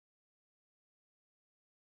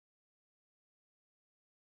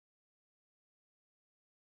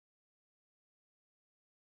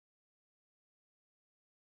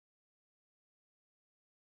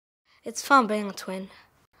It's fun being a twin.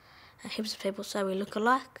 Heaps of people say we look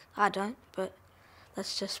alike. I don't, but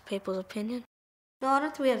that's just people's opinion. No, I don't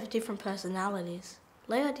think we have different personalities.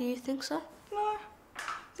 Leah, do you think so? No, I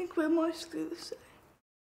think we're mostly the same.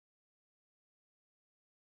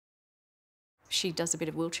 She does a bit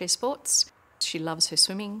of wheelchair sports. She loves her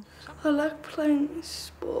swimming. I like playing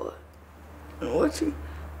sport and watching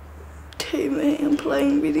TV and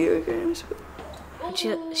playing video games.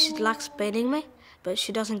 She likes beating me, but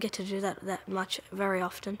she doesn't get to do that much very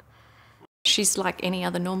often. She's like any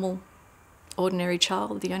other normal, ordinary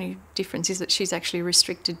child. The only difference is that she's actually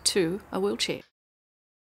restricted to a wheelchair.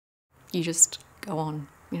 You just go on.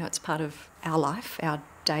 You know, it's part of our life, our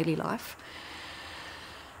daily life.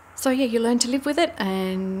 So yeah, you learn to live with it,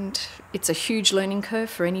 and it's a huge learning curve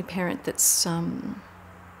for any parent that's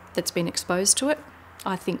been exposed to it.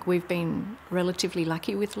 I think we've been relatively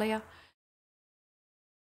lucky with Leah.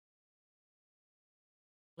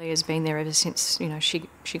 Leah's been there ever since, you know, she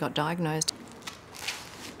got diagnosed.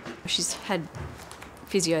 She's had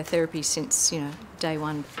physiotherapy since, you know, day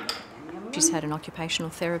one. She's had an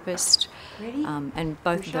occupational therapist, and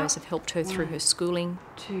both of those have helped her through her schooling.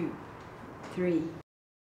 2, 3.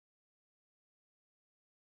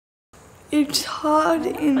 It's hard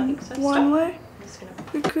in one way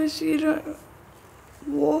because you don't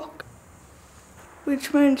walk,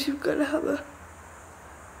 which means you've got to have a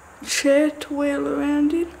chair to wheel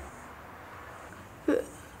around in. But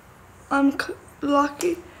I'm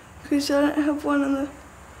lucky because I don't have one of the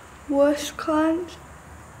worst kinds.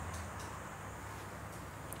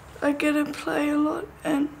 I get to play a lot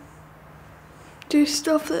and do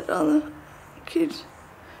stuff that other kids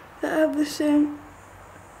that have the same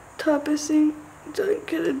type of thing don't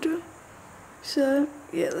get to do. So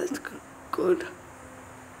yeah, that's good.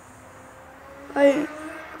 I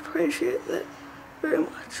appreciate that very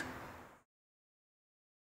much.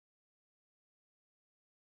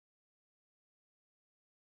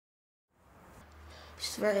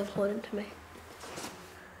 She's very important to me.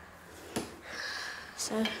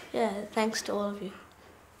 So yeah, thanks to all of you.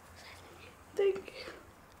 Thank you.